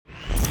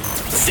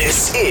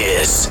This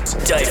is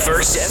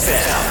Diverse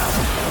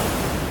FM.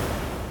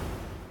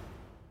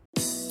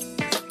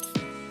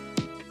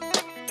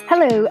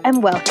 Hello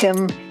and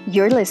welcome.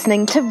 You're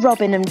listening to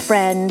Robin and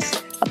Friends,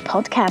 a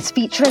podcast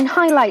featuring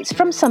highlights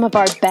from some of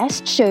our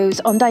best shows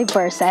on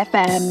Diverse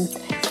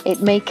FM.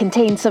 It may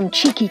contain some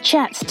cheeky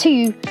chats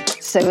too,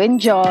 so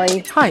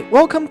enjoy. Hi,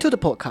 welcome to the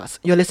podcast.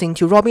 You're listening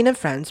to Robin and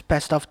Friends,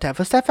 Best of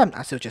Diverse FM,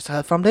 as you just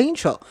heard from the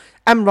intro.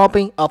 I'm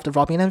Robin of the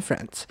Robin and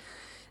Friends.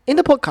 In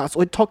the podcast,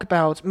 we talk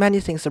about many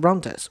things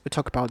around us. We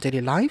talk about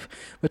daily life.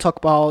 We talk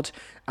about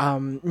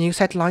news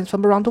headlines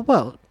from around the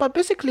world. But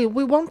basically,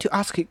 we want to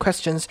ask you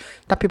questions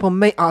that people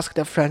may ask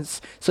their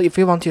friends. So if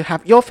you want to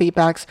have your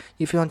feedbacks,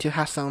 if you want to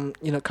have some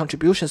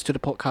contributions to the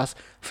podcast,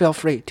 feel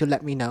free to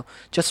let me know.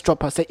 Just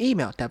drop us an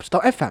email,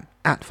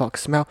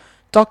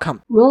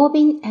 debs.fm@foxmail.com.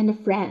 Robin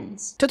and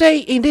Friends. Today,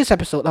 in this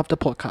episode of the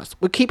podcast,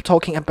 we keep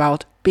talking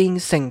about being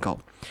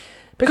single.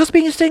 Because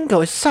being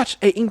single is such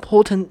an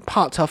important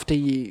part of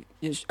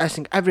I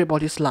think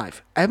everybody's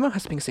life. Everyone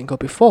has been single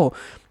before,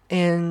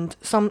 and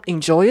some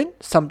enjoy it,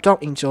 some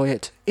don't enjoy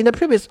it. In the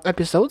previous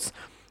episodes,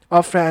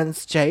 our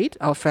friends Jade,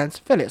 our friends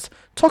Phyllis,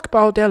 talk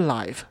about their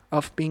life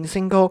of being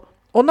single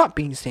or not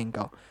being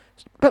single.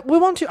 But we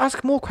want to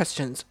ask more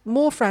questions,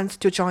 more friends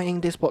to join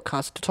in this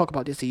podcast to talk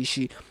about this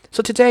issue.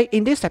 So today,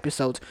 in this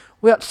episode,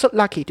 we are so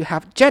lucky to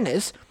have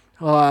Janice,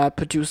 our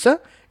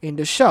producer, in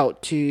the show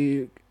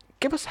to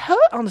give us her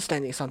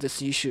understandings on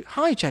this issue.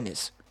 Hi,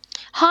 Janice.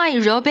 Hi,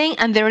 Robin.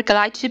 I'm very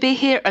glad to be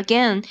here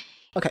again.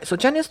 Okay, so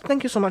Janice,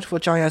 thank you so much for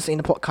joining us in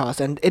the podcast,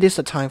 and it is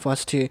a time for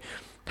us to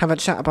have a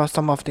chat about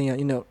some of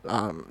the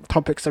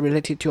topics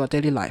related to our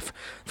daily life.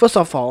 First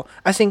of all,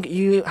 I think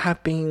you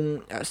have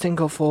been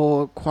single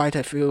for quite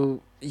a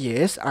few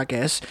years, I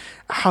guess.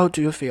 How do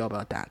you feel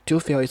about that? Do you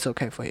feel it's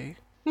okay for you?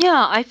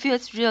 Yeah, I feel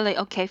it's really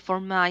okay for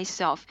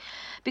myself.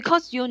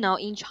 Because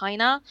in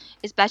China,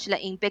 especially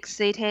in big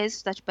cities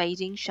such as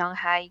Beijing,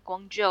 Shanghai,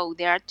 Guangzhou,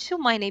 there are too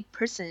many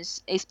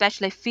persons,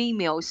 especially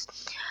females.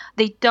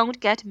 They don't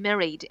get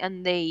married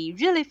and they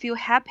really feel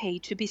happy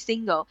to be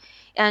single.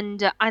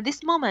 And at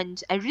this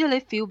moment, I really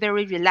feel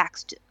very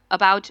relaxed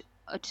about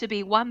to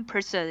be one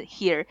person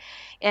here.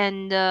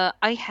 And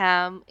I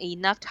have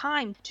enough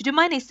time to do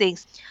many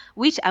things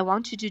which I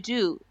wanted to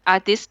do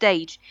at this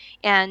stage.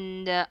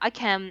 And I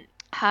can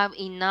have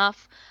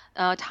enough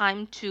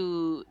time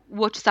to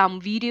watch some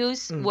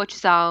videos, watch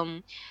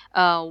some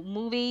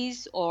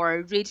movies,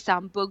 or read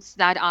some books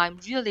that I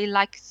really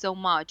like so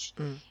much.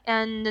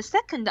 And the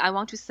second, I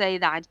want to say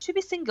that to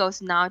be single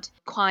is not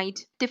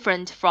quite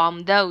different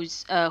from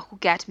those who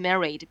get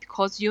married,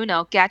 because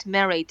get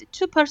married,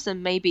 two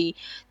person maybe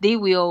they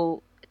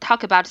will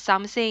talk about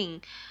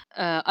something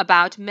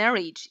about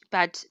marriage,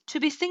 but to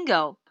be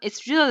single,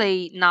 it's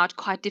really not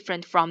quite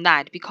different from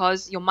that,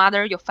 because your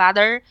mother, your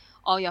father,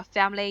 or your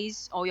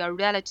families or your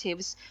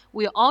relatives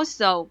will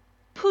also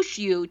push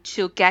you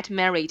to get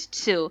married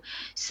too.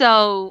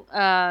 So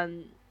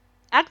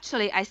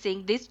actually, I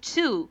think these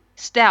two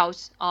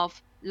styles of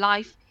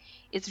life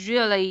is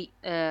really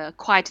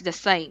quite the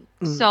same.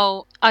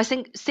 So I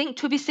think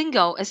to be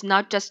single is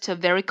not just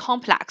very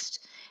complex,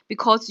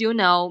 because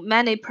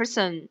many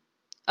person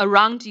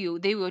around you,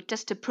 they will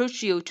just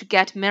push you to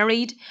get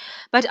married.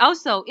 But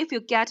also, if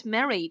you get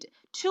married,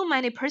 too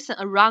many person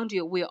around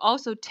you will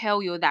also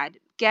tell you that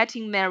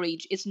getting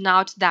married is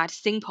not that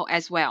simple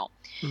as well.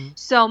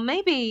 So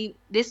maybe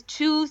these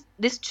two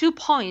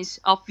points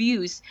of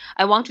views,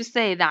 I want to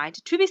say that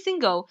to be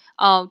single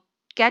or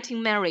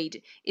getting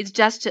married is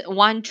just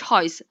one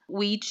choice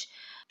which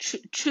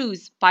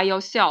choose by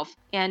yourself,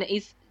 and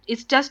it's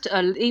just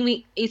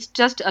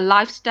a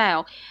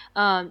lifestyle,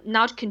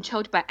 not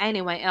controlled by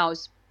anyone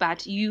else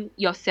but you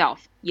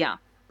yourself. Yeah.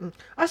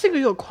 I think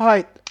you're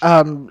quite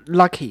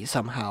lucky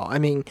somehow. I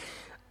mean,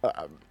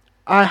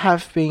 I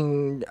have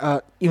been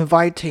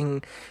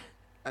inviting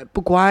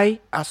Buguai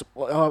as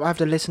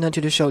the listener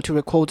to the show to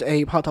record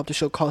a part of the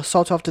show called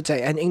Salt of the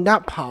Day, and in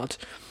that part,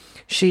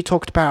 she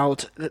talked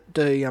about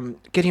the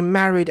getting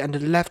married and the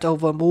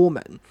leftover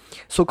woman,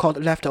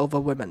 so-called leftover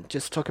women.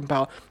 Just talking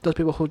about those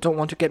people who don't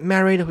want to get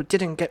married, who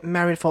didn't get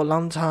married for a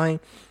long time,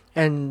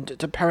 and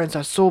the parents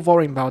are so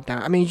worried about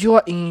that. I mean, you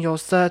are in your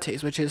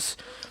 30s, which is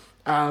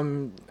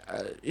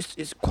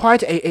it's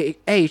quite a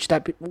age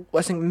that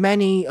I think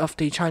many of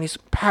the Chinese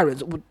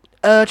parents would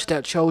urge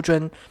their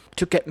children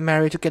to get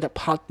married, to get a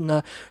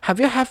partner.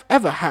 Have you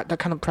ever had that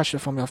kind of pressure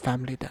from your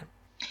family then?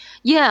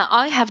 Yeah,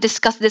 I have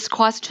discussed this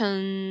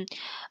question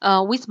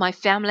with my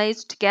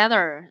families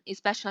together,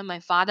 especially my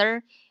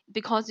father,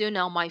 because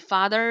my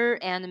father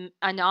and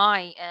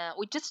I,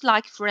 we just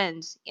like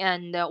friends,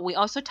 and we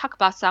also talk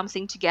about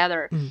something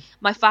together.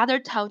 My father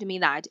told me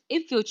that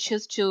if you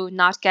choose to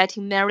not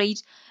getting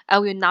married, I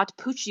will not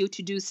push you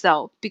to do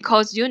so,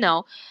 because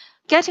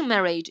getting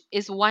married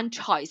is one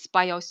choice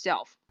by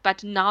yourself,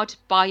 but not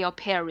by your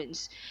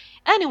parents.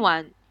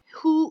 Anyone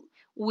who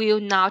will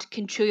not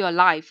control your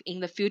life in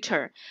the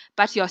future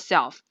but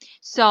yourself.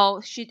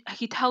 So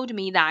he told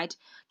me that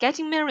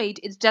getting married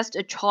is just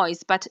a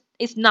choice, but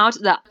it's not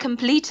the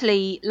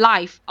completely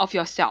life of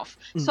yourself.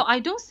 So I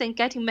don't think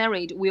getting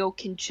married will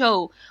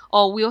control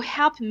or will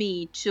help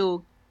me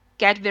to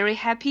get very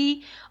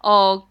happy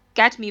or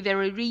get me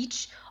very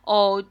rich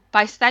or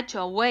by such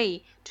a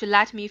way to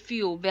let me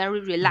feel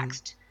very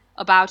relaxed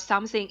about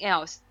something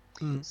else.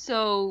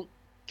 So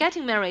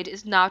getting married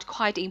is not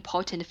quite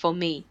important for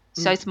me.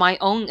 So it's my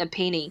own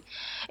opinion.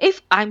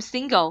 If I'm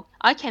single,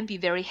 I can be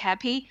very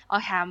happy. I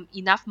have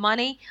enough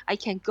money. I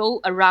can go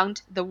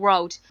around the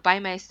world by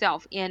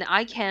myself and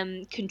I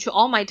can control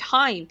all my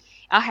time.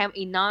 I have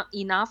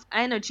enough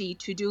energy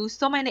to do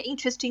so many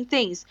interesting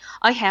things.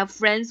 I have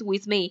friends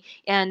with me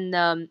and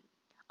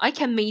I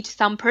can meet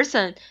some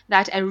person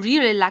that I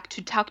really like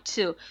to talk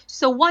to.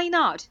 So why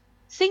not?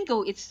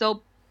 Single is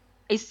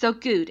so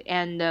good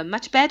and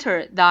much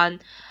better than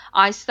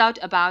I thought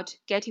about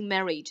getting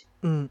married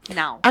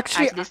now.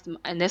 Actually,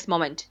 in this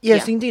moment.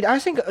 Yes, Yeah. indeed. I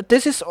think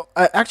this is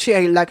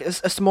actually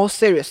a small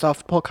series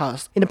of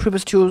podcasts. In the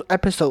previous 2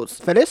 episodes,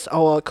 Phyllis,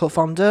 our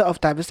co-founder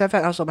of Diverse FM,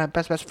 and also my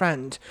best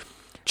friend,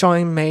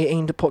 joined me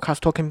in the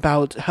podcast talking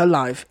about her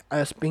life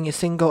as being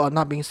single or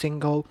not being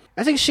single.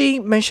 I think she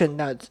mentioned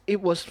that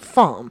it was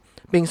fun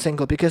being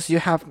single because you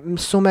have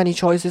so many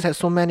choices and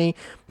so many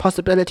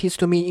possibilities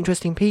to meet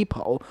interesting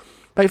people.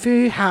 But if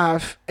you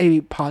have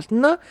a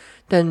partner,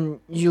 then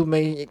you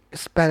may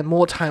spend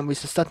more time with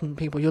certain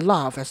people you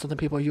love and certain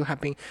people you have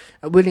been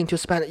willing to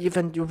spend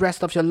even the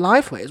rest of your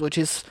life with, which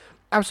is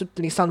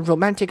absolutely sound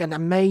romantic and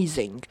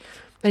amazing.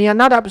 And in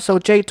another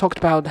episode, Jay talked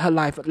about her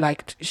life,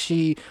 like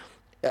she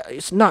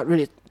is not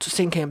really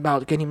thinking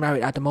about getting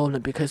married at the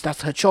moment because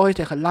that's her choice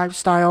and her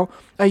lifestyle.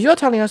 And you're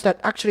telling us that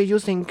actually you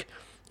think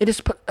it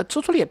is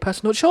totally a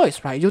personal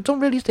choice, right? You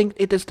don't really think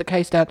it is the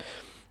case that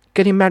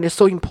getting married is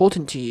so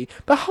important to you.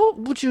 But how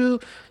would you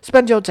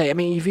spend your day? I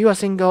mean, if you are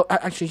single,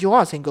 actually you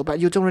are single, but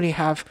you don't really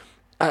have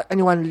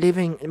anyone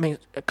living, I mean,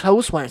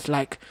 close ones,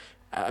 like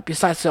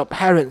besides your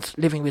parents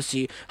living with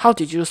you. How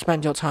did you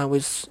spend your time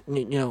with,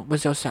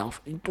 with yourself?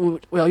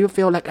 Will you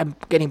feel like I'm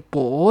getting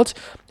bored?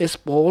 It's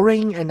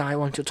boring and I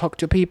want to talk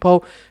to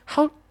people.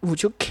 How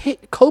would you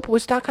cope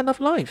with that kind of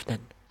life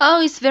then?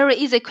 Oh, it's very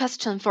easy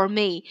question for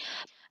me.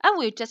 I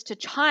will just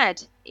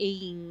chat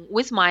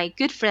with my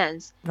good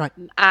friends. Right.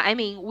 I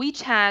mean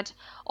WeChat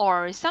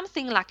or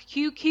something like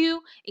QQ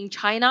in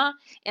China,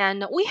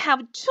 and we have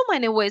too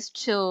many ways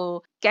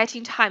to get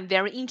in time.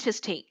 Very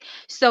interesting.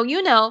 So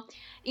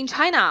in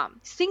China,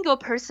 single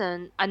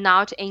person are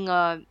not in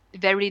a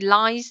very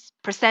nice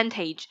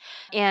percentage,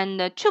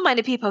 and too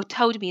many people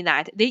told me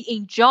that they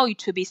enjoy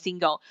to be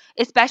single.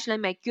 Especially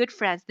my good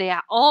friends, they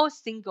are all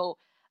single.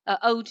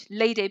 Old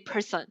lady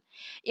person,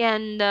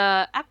 and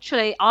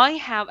actually I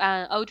have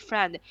an old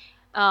friend,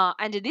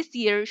 and this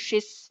year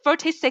she's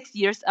 46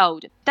 years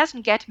old,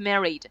 doesn't get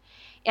married,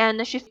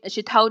 and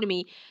she told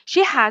me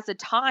she has the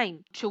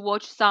time to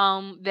watch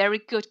some very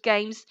good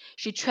games.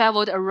 She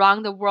traveled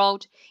around the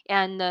world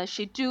and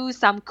she do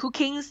some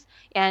cookings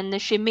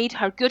and she meet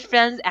her good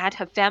friends at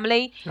her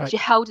family. Right. She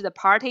held the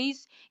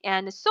parties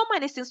and so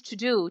many things to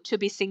do to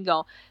be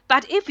single.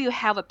 But if you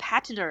have a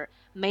partner,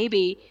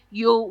 maybe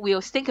you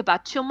will think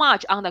about too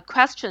much on the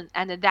question,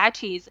 and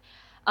that is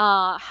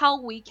how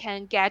we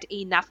can get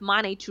enough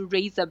money to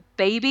raise a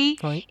baby,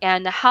 Right.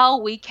 and how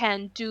we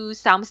can do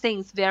some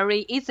things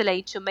very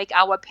easily to make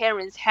our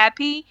parents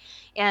happy.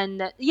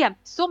 And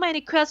so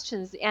many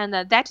questions, and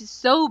that is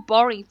so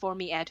boring for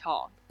me at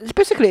all. It's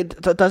basically,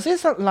 does it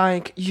sound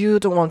like you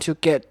don't want to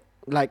get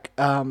like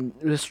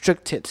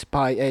restricted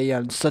by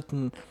a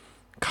certain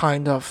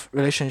kind of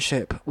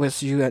relationship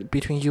with you and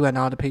between you and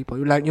other people?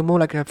 You're more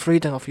like a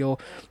freedom of your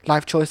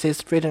life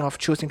choices, freedom of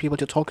choosing people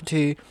to talk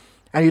to,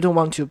 and you don't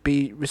want to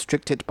be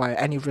restricted by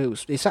any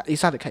rules. Is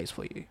that the case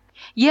for you?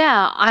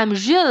 Yeah, I'm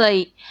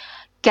really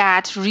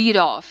get rid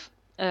of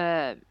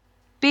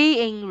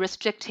being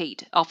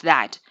restricted of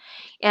that.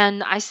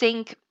 And I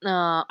think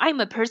I'm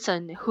a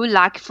person who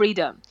like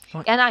freedom,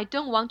 Right. and I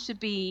don't want to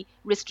be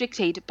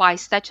restricted by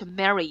such a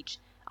marriage.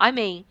 I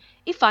mean,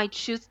 if I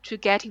choose to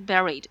get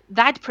married,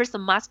 that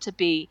person must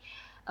be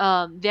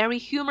very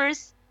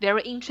humorous,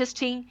 very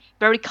interesting,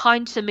 very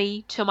kind to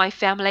me, to my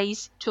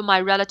families, to my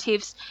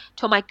relatives,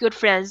 to my good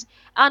friends.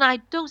 And I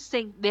don't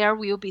think there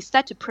will be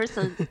such a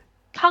person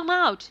come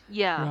out.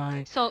 Yeah.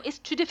 Right. So it's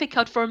too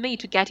difficult for me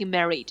to get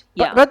married.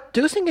 Yeah. But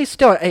do you think it's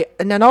still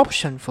an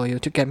option for you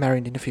to get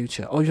married in the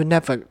future, or you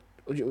never?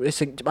 You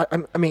think?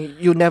 I mean,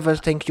 you never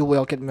think you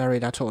will get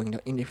married at all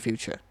in the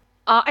future.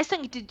 I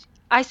think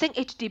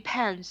it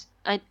depends.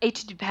 And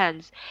it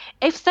depends.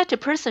 If such a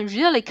person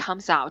really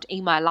comes out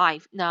in my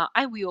life, now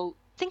I will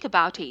think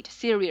about it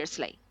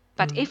seriously.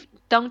 But if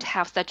don't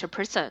have such a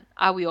person,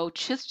 I will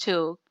choose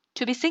to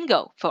be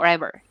single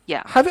forever.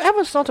 Yeah. Have you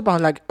ever thought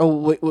about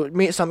we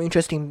meet some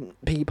interesting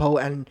people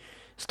and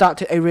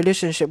start a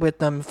relationship with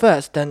them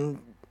first, then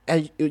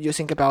you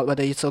think about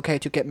whether it's okay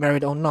to get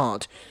married or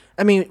not?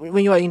 I mean,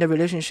 when you are in a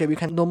relationship, you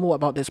can know more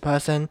about this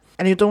person,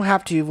 and you don't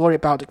have to worry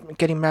about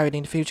getting married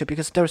in the future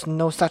because there's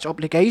no such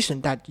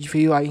obligation that if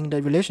you are in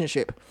the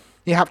relationship,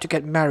 you have to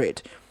get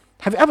married.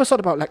 Have you ever thought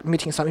about like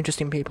meeting some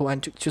interesting people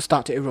and to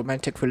start a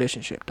romantic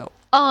relationship though?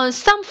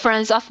 Some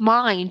friends of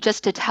mine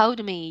just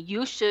told me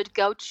you should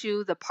go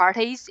to the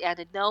parties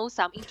and know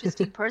some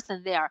interesting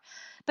person there.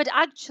 But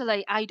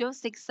actually, I don't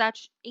think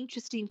such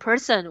interesting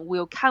person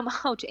will come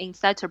out in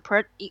such a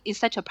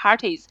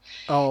parties.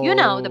 You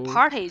know, the Oh,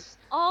 parties,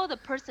 all the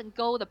person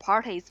go the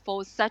parties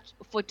for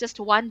just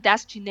one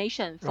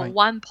destination, for right.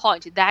 one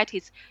point, that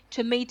is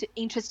to meet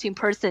interesting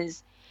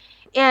persons.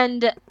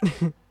 And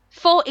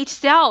for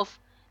itself,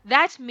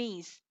 that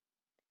means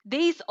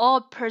these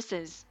all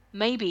persons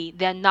maybe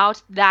they're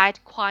not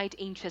that quite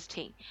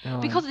interesting Right.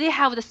 because they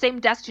have the same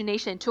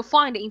destination to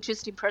find an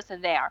interesting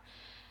person there.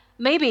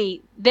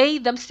 Maybe they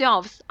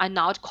themselves are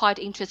not quite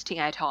interesting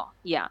at all.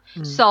 Yeah.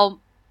 So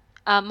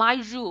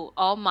my rule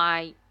or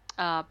my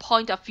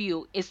point of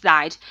view is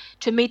that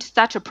to meet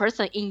such a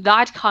person in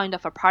that kind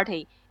of a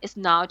party is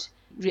not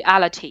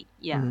reality.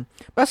 Yeah.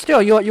 But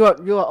still, you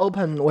are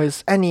open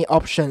with any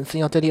options in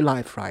your daily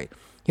life, right?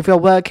 If you're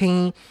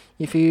working,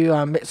 if you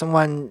meet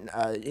someone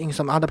in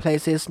some other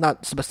places,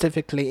 not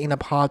specifically in a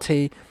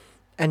party,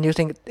 and you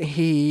think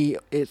he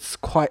is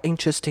quite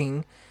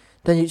interesting,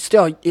 then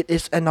it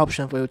is an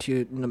option for you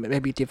to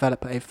maybe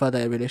develop a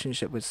further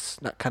relationship with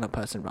that kind of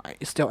person, right?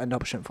 It's still an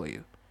option for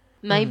you.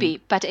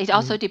 Maybe, but it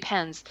also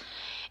depends.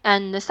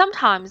 And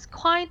sometimes,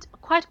 quite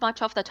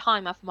much of the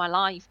time of my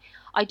life,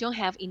 I don't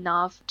have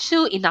enough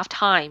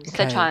time,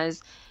 such Okay.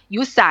 as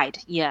you said,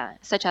 yeah,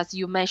 such as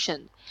you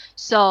mentioned.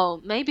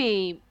 So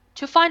maybe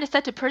to find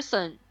such a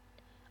person,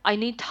 I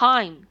need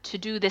time to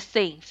do this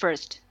thing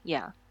first.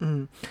 Yeah.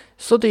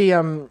 So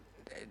the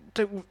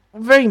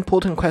very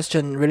important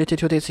question related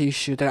to this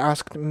issue that I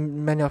asked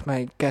many of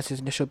my guests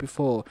in the show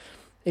before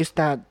is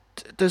that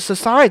the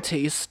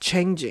society is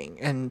changing,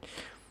 and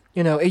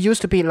it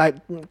used to be like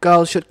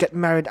girls should get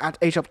married at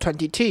age of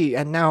 22,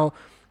 and now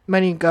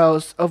many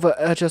girls over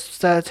age of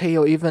 30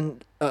 or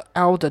even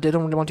elder, they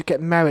don't really want to get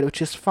married,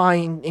 which is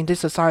fine in this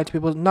society.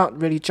 People are not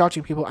really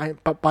judging people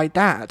but by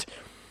that.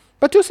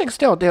 But do you think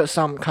still there's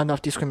some kind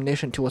of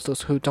discrimination towards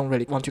those who don't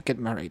really want to get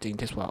married in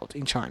this world,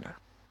 in China?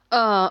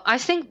 I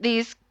think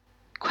this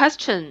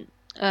question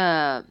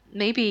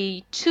may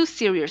be too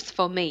serious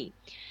for me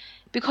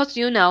because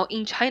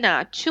in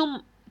China,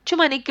 too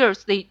many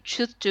girls they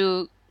choose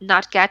to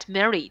not get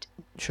married.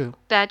 True.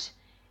 But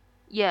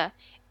yeah,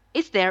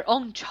 it's their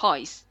own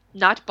choice,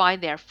 not by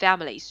their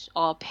families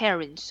or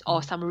parents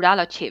or some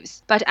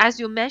relatives. But as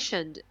you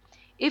mentioned,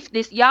 if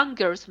these young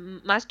girls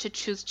must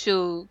choose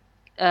to,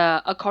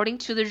 according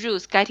to the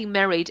rules, getting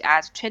married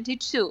at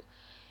 22,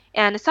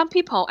 and some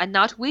people are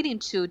not willing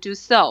to do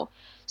so,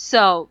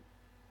 so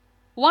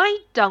why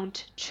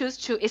don't choose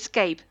to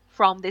escape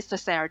from this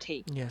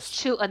society Yes.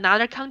 to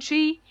another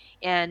country?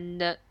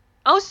 And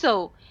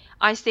also,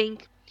 I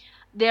think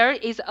there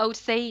is an old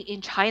saying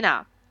in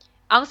China,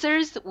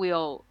 answers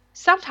will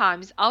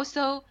sometimes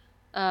also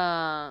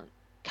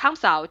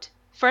comes out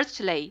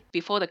firstly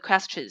before the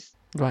questions.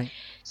 Right.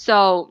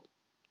 So,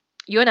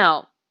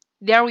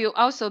 there will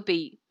also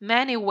be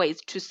many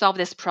ways to solve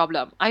this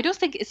problem. I don't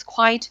think it's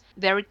quite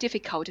very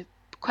difficult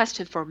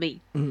question for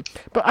me.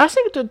 But I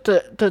think that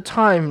the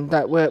time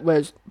that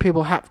where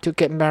people have to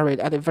get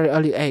married at a very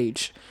early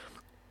age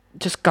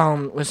just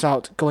gone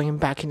without going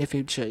back in the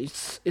future.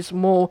 It's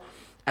more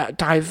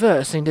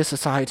diverse in this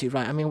society,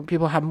 right? I mean,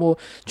 people have more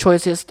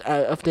choices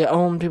of their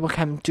own. People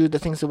can do the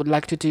things they would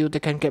like to do. They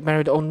can get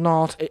married or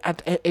not at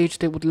the age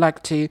they would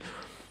like to.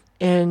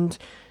 And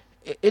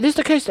it is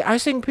the case that I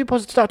think people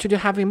start to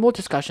having more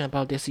discussion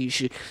about this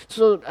issue.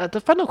 So the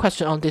final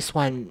question on this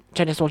one,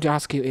 Janice, I want to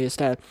ask you is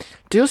that,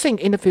 do you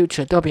think in the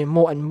future there'll be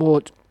more and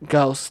more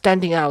girls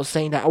standing out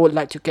saying that I would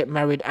like to get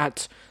married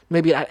at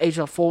maybe at age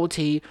of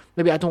 40,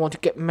 maybe I don't want to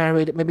get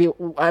married, maybe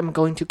I'm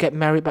going to get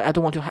married but I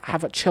don't want to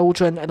have a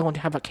children, I don't want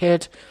to have a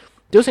kid.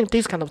 Do you think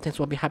these kind of things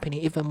will be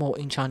happening even more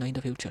in China in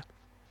the future?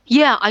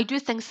 Yeah, I do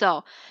think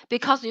so.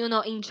 Because,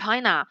 in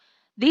China,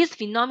 this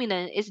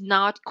phenomenon is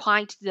not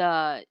quite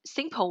the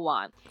simple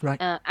one Right.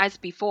 as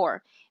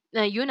before.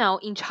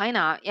 In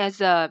China,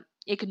 as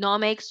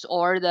economics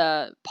or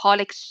the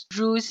politics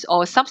rules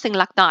or something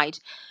like that,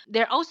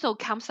 there also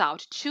comes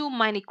out too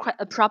many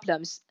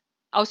problems.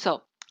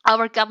 Also,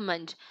 our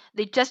government,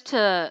 they just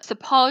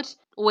support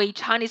we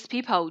Chinese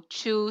people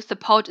to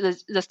support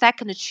the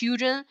second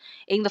children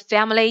in the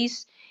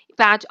families.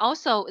 But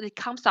also, it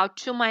comes out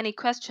too many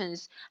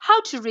questions.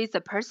 How to raise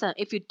a person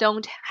if you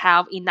don't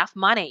have enough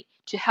money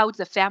to hold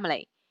the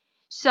family?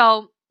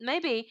 So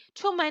maybe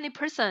too many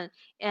person,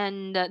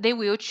 and they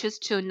will choose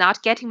to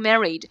not getting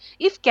married.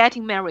 If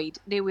getting married,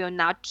 they will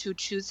not to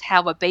choose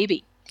have a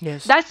baby.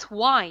 Yes. That's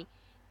why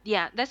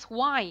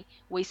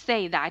we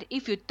say that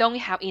if you don't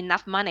have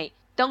enough money,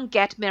 don't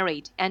get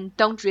married and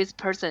don't raise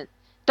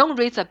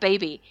a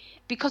baby,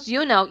 because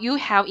you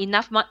have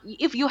enough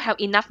if you have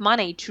enough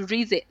money to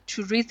raise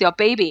your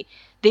baby,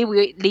 they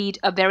will lead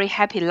a very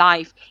happy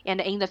life, and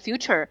in the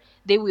future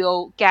they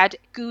will get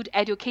good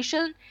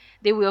education,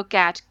 they will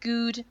get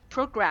good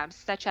programs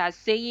such as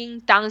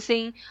singing,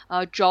 dancing,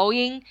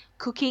 drawing,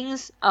 cooking,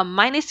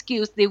 many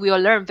skills they will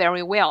learn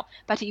very well.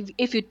 But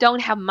if you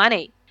don't have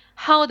money,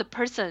 how the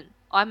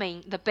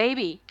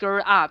baby grow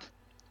up,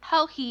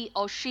 how he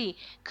or she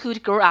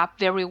could grow up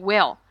very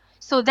well.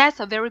 So that's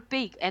a very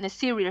big and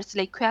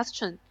seriously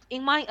question.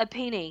 In my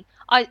opinion,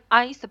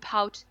 I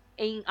support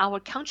in our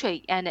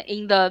country and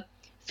in the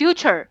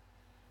future,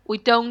 we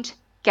don't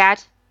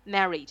get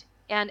married.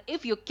 And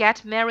if you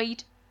get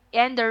married,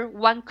 under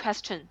one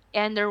question,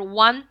 under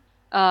one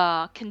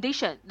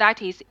condition,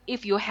 that is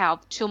if you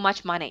have too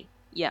much money.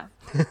 Yeah,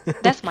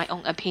 that's my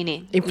own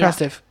opinion.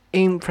 Impressive.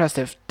 Yeah.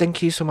 Impressive.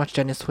 Thank you so much,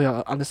 Janice, for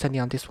your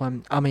understanding on this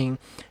one. I mean,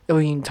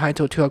 you're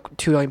entitled to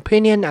your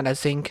opinion, and I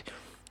think,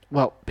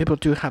 well, people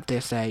do have their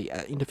say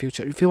in the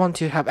future. If you want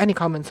to have any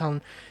comments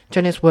on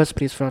Janice's words,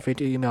 please feel free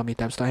to email me,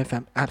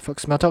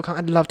 devs.fm@foxmail.com.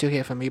 I'd love to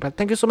hear from you. But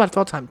thank you so much for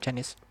your time,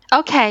 Janice.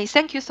 Okay,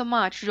 thank you so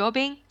much,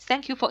 Robin.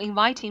 Thank you for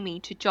inviting me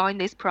to join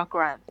this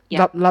program.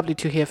 Yeah. Lovely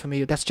to hear from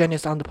you. That's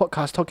Janice on the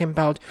podcast talking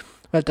about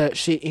whether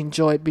she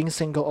enjoyed being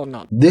single or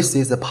not. This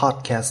is a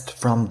podcast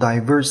from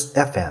Diverse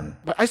FM.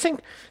 But I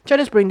think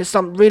Janice brings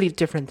some really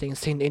different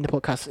things in the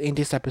podcast in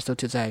this episode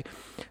today.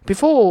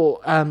 Before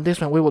this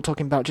one, we were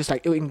talking about just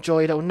like you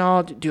enjoy it or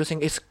not. Do you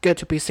think it's good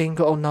to be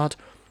single or not?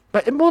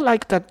 But it's more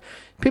like that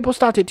people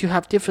started to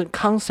have different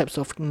concepts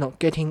of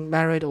getting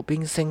married or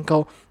being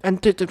single,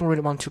 and they didn't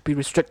really want to be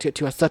restricted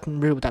to a certain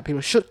rule that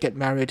people should get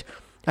married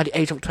at the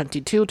age of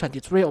 22,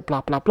 23 or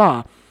blah blah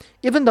blah.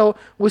 Even though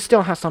we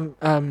still have some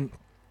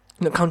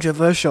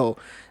controversial,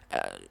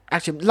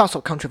 actually lots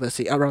of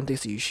controversy around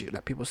this issue.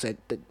 Like people say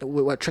that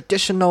we were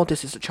traditional,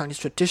 this is a Chinese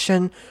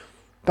tradition,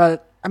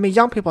 but I mean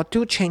young people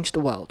do change the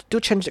world, do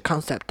change the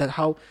concept that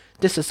how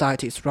this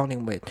society is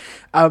running with.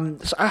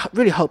 So I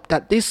really hope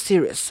that this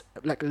series,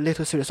 like a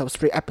little series of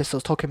 3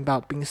 episodes talking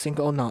about being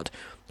single or not,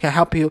 can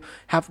help you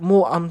have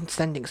more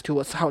understandings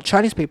towards how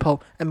Chinese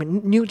people, I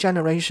mean new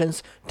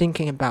generations,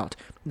 thinking about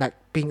like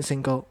being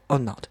single or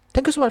not.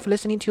 Thank you so much for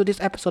listening to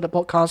this episode of the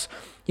podcast.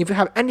 If you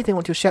have anything you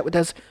want to share with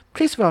us,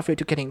 please feel free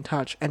to get in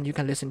touch, and you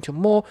can listen to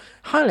more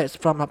highlights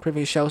from our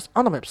previous shows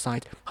on our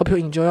website. Hope you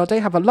enjoy your day.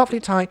 Have a lovely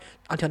time.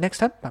 Until next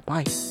time,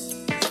 bye-bye.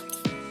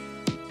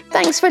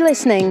 Thanks for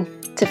listening.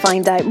 To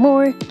find out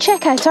more,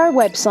 check out our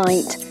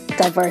website,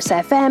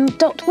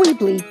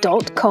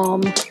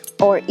 diversefm.weebly.com,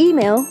 or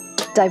email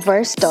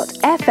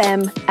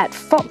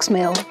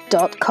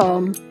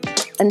diverse.fm@foxmail.com.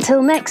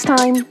 Until next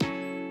time.